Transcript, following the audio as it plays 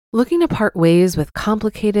Looking to part ways with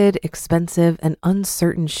complicated, expensive, and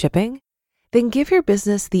uncertain shipping? Then give your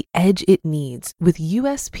business the edge it needs with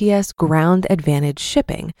USPS Ground Advantage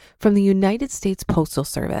shipping from the United States Postal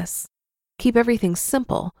Service. Keep everything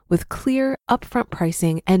simple with clear, upfront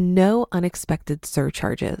pricing and no unexpected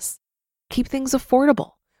surcharges. Keep things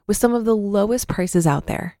affordable with some of the lowest prices out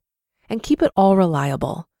there. And keep it all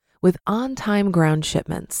reliable with on-time ground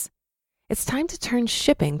shipments. It's time to turn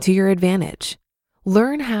shipping to your advantage.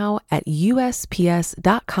 Learn how at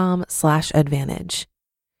USPS.com/advantage.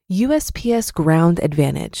 USPS Ground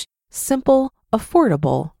Advantage. Simple,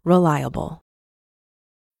 affordable, reliable.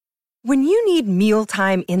 When you need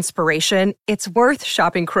mealtime inspiration, it's worth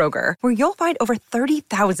shopping Kroger, where you'll find over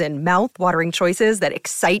 30,000 mouth-watering choices that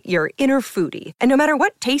excite your inner foodie. And no matter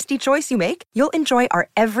what tasty choice you make, you'll enjoy our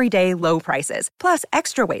everyday low prices, plus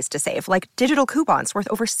extra ways to save, like digital coupons worth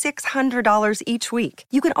over $600 each week.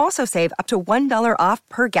 You can also save up to $1 off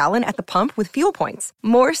per gallon at the pump with fuel points.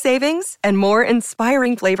 More savings and more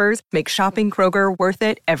inspiring flavors make shopping Kroger worth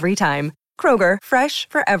it every time. Kroger, fresh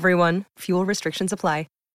for everyone. Fuel restrictions apply.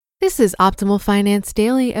 This is Optimal Finance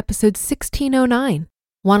Daily, episode 1609.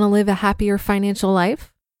 Want to live a happier financial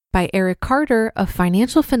life? By Eric Carter of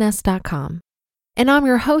FinancialFinesse.com. And I'm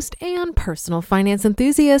your host and personal finance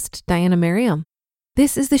enthusiast, Diana Merriam.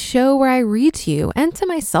 This is the show where I read to you, and to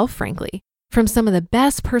myself, frankly, from some of the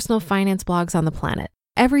best personal finance blogs on the planet,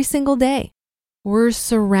 every single day. We're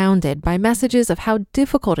surrounded by messages of how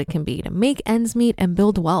difficult it can be to make ends meet and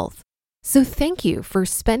build wealth. So thank you for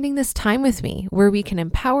spending this time with me where we can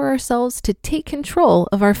empower ourselves to take control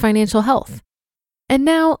of our financial health. And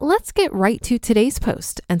now let's get right to today's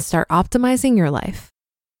post and start optimizing your life.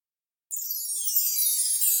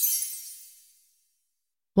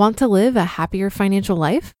 Want to live a happier financial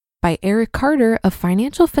life? By Eric Carter of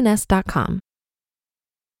FinancialFinesse.com.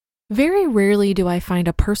 Very rarely do I find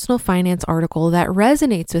a personal finance article that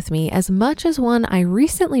resonates with me as much as one I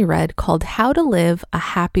recently read called How to Live a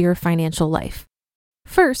Happier Financial Life.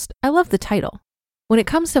 First, I love the title. When it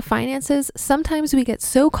comes to finances, sometimes we get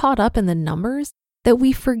so caught up in the numbers that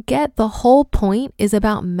we forget the whole point is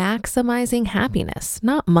about maximizing happiness,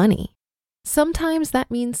 not money. Sometimes that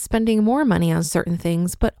means spending more money on certain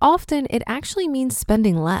things, but often it actually means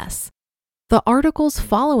spending less. The article's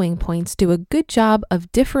following points do a good job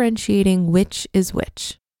of differentiating which is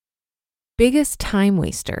which. Biggest time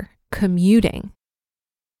waster, commuting.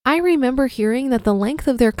 I remember hearing that the length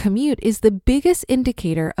of their commute is the biggest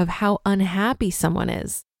indicator of how unhappy someone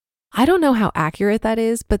is. I don't know how accurate that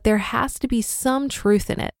is, but there has to be some truth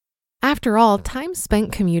in it. After all, time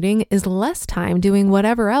spent commuting is less time doing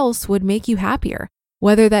whatever else would make you happier,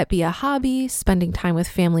 whether that be a hobby, spending time with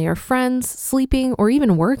family or friends, sleeping, or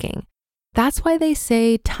even working. That's why they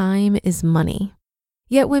say time is money.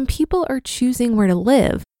 Yet when people are choosing where to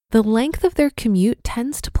live, the length of their commute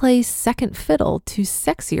tends to play second fiddle to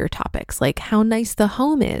sexier topics like how nice the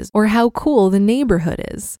home is or how cool the neighborhood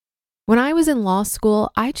is. When I was in law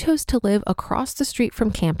school, I chose to live across the street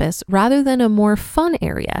from campus rather than a more fun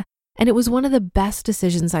area, and it was one of the best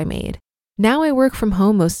decisions I made. Now I work from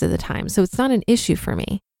home most of the time, so it's not an issue for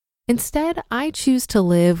me. Instead, I choose to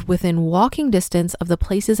live within walking distance of the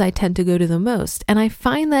places I tend to go to the most, and I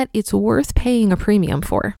find that it's worth paying a premium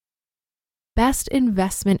for. Best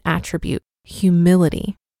investment attribute,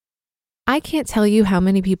 humility. I can't tell you how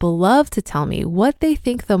many people love to tell me what they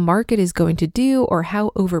think the market is going to do or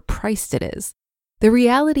how overpriced it is. The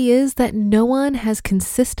reality is that no one has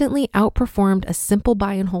consistently outperformed a simple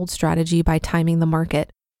buy and hold strategy by timing the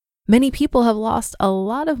market. Many people have lost a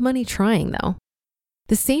lot of money trying, though.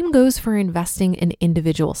 The same goes for investing in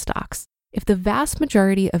individual stocks. If the vast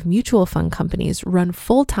majority of mutual fund companies run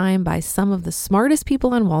full-time by some of the smartest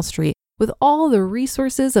people on Wall Street with all the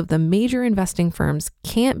resources of the major investing firms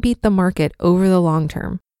can't beat the market over the long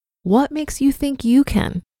term, what makes you think you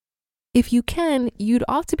can? If you can, you'd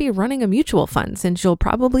ought to be running a mutual fund since you'll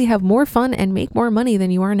probably have more fun and make more money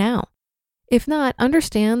than you are now. If not,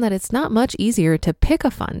 understand that it's not much easier to pick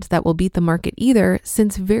a fund that will beat the market either,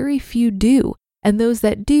 since very few do. And those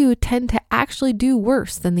that do tend to actually do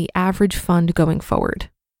worse than the average fund going forward.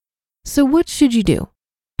 So what should you do?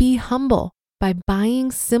 Be humble by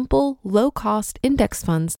buying simple, low-cost index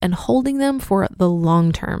funds and holding them for the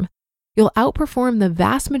long term. You'll outperform the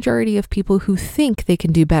vast majority of people who think they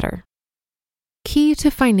can do better. Key to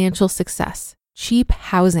financial success, cheap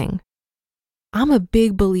housing. I'm a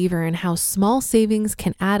big believer in how small savings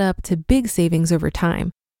can add up to big savings over time.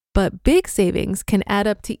 But big savings can add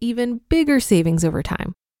up to even bigger savings over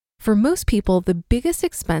time. For most people, the biggest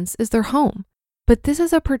expense is their home. But this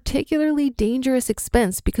is a particularly dangerous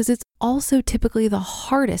expense because it's also typically the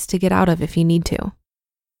hardest to get out of if you need to.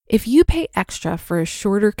 If you pay extra for a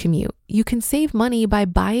shorter commute, you can save money by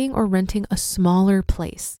buying or renting a smaller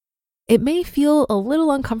place. It may feel a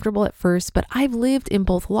little uncomfortable at first, but I've lived in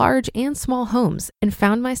both large and small homes and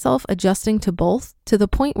found myself adjusting to both to the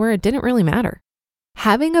point where it didn't really matter.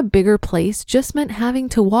 Having a bigger place just meant having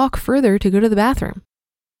to walk further to go to the bathroom.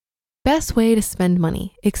 Best way to spend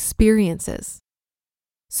money: experiences.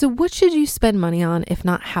 So what should you spend money on if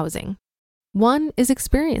not housing? One is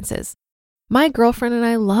experiences. My girlfriend and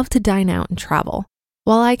I love to dine out and travel.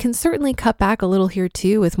 While I can certainly cut back a little here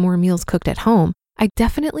too with more meals cooked at home, I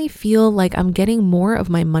definitely feel like I'm getting more of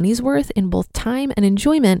my money's worth in both time and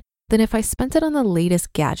enjoyment than if I spent it on the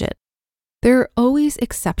latest gadget. There are always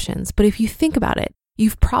exceptions, but if you think about it,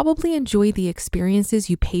 you've probably enjoyed the experiences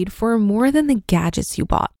you paid for more than the gadgets you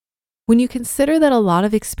bought. When you consider that a lot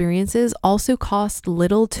of experiences also cost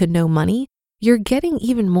little to no money, you're getting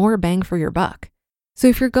even more bang for your buck. So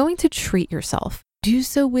if you're going to treat yourself, do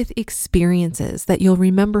so with experiences that you'll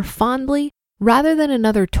remember fondly rather than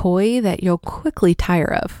another toy that you'll quickly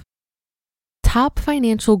tire of. Top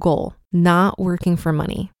financial goal: not working for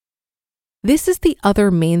money. This is the other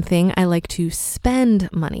main thing I like to spend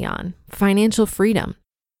money on: financial freedom.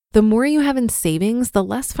 The more you have in savings, the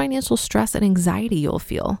less financial stress and anxiety you'll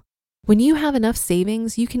feel. When you have enough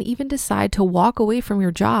savings, you can even decide to walk away from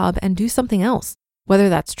your job and do something else, whether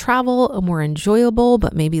that's travel, a more enjoyable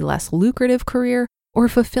but maybe less lucrative career, or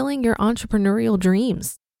fulfilling your entrepreneurial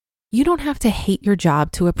dreams. You don't have to hate your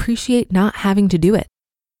job to appreciate not having to do it.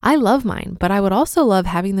 I love mine, but I would also love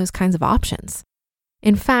having those kinds of options.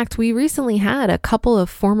 In fact, we recently had a couple of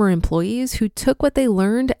former employees who took what they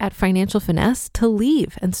learned at Financial Finesse to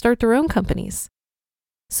leave and start their own companies.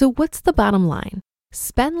 So what's the bottom line?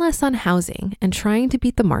 Spend less on housing and trying to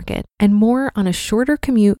beat the market, and more on a shorter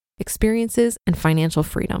commute, experiences, and financial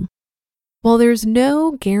freedom. While there's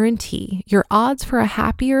no guarantee, your odds for a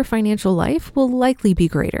happier financial life will likely be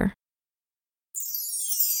greater.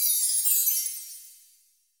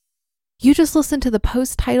 You just listened to the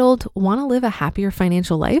post titled "Want to Live a Happier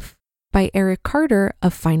Financial Life?" by Eric Carter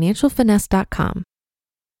of financialfinesse.com.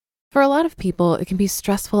 For a lot of people, it can be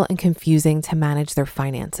stressful and confusing to manage their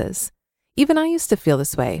finances. Even I used to feel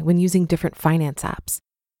this way when using different finance apps.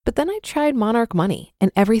 But then I tried Monarch Money and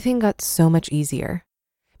everything got so much easier.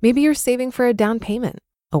 Maybe you're saving for a down payment,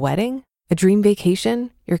 a wedding, a dream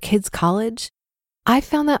vacation, your kids' college. I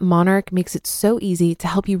found that Monarch makes it so easy to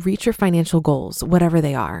help you reach your financial goals, whatever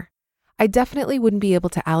they are. I definitely wouldn't be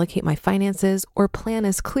able to allocate my finances or plan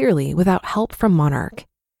as clearly without help from Monarch.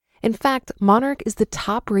 In fact, Monarch is the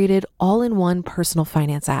top-rated all-in-one personal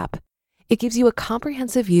finance app. It gives you a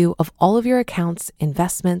comprehensive view of all of your accounts,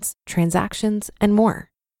 investments, transactions, and more.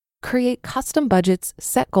 Create custom budgets,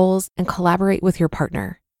 set goals, and collaborate with your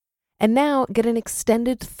partner. And now get an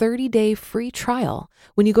extended 30-day free trial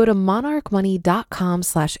when you go to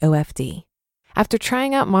monarchmoney.com/OFD. After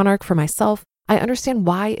trying out Monarch for myself, I understand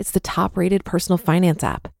why it's the top-rated personal finance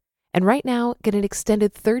app. And right now, get an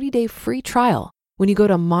extended 30-day free trial when you go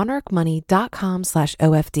to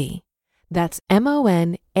monarchmoney.com/OFD. That's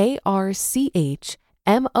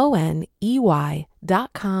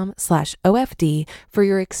monarchmoney.com/OFD for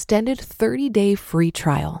your extended 30-day free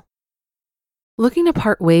trial. Looking to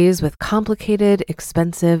part ways with complicated,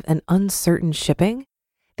 expensive, and uncertain shipping?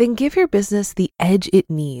 Then give your business the edge it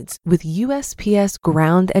needs with USPS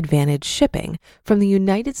Ground Advantage shipping from the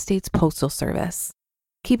United States Postal Service.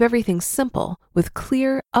 Keep everything simple with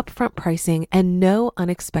clear, upfront pricing and no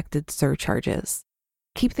unexpected surcharges.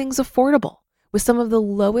 Keep things affordable with some of the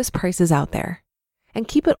lowest prices out there. And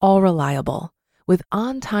keep it all reliable with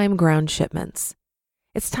on-time ground shipments.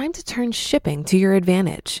 It's time to turn shipping to your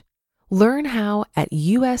advantage. Learn how at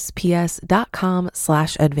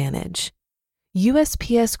USPS.com/advantage.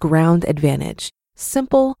 USPS Ground Advantage.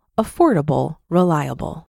 Simple, affordable,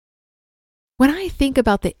 reliable. When I think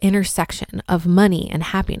about the intersection of money and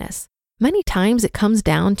happiness, many times it comes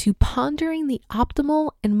down to pondering the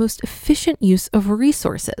optimal and most efficient use of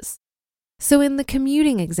resources. So in the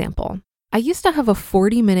commuting example, I used to have a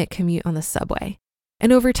 40-minute commute on the subway.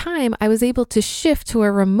 And over time, I was able to shift to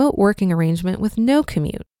a remote working arrangement with no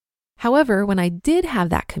commute. However, when I did have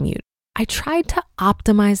that commute, I tried to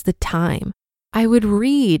optimize the time. I would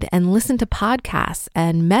read and listen to podcasts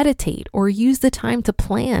and meditate or use the time to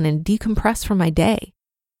plan and decompress from my day.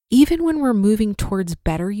 Even when we're moving towards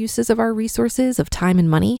better uses of our resources of time and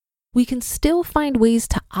money, we can still find ways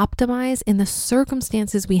to optimize in the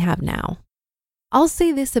circumstances we have now. I'll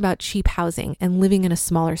say this about cheap housing and living in a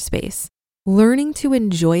smaller space. Learning to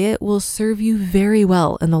enjoy it will serve you very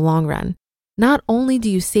well in the long run. Not only do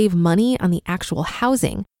you save money on the actual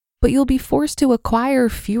housing, but you'll be forced to acquire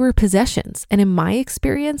fewer possessions and, in my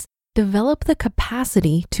experience, develop the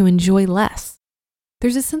capacity to enjoy less.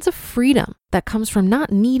 There's a sense of freedom that comes from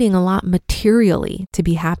not needing a lot materially to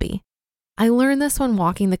be happy. I learned this when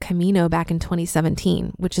walking the Camino back in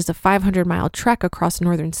 2017, which is a 500-mile trek across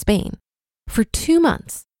northern Spain. For 2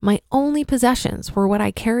 months, my only possessions were what I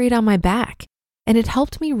carried on my back, and it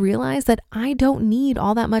helped me realize that I don't need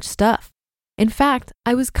all that much stuff. In fact,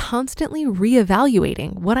 I was constantly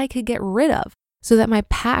reevaluating what I could get rid of so that my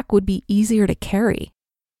pack would be easier to carry.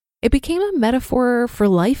 It became a metaphor for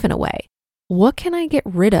life in a way. What can I get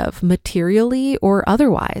rid of materially or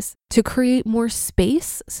otherwise to create more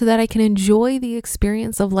space so that I can enjoy the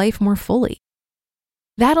experience of life more fully?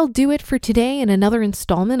 That'll do it for today in another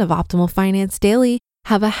installment of Optimal Finance Daily.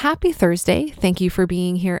 Have a happy Thursday. Thank you for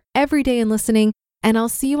being here every day and listening, and I'll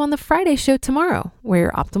see you on the Friday show tomorrow, where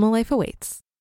your optimal life awaits.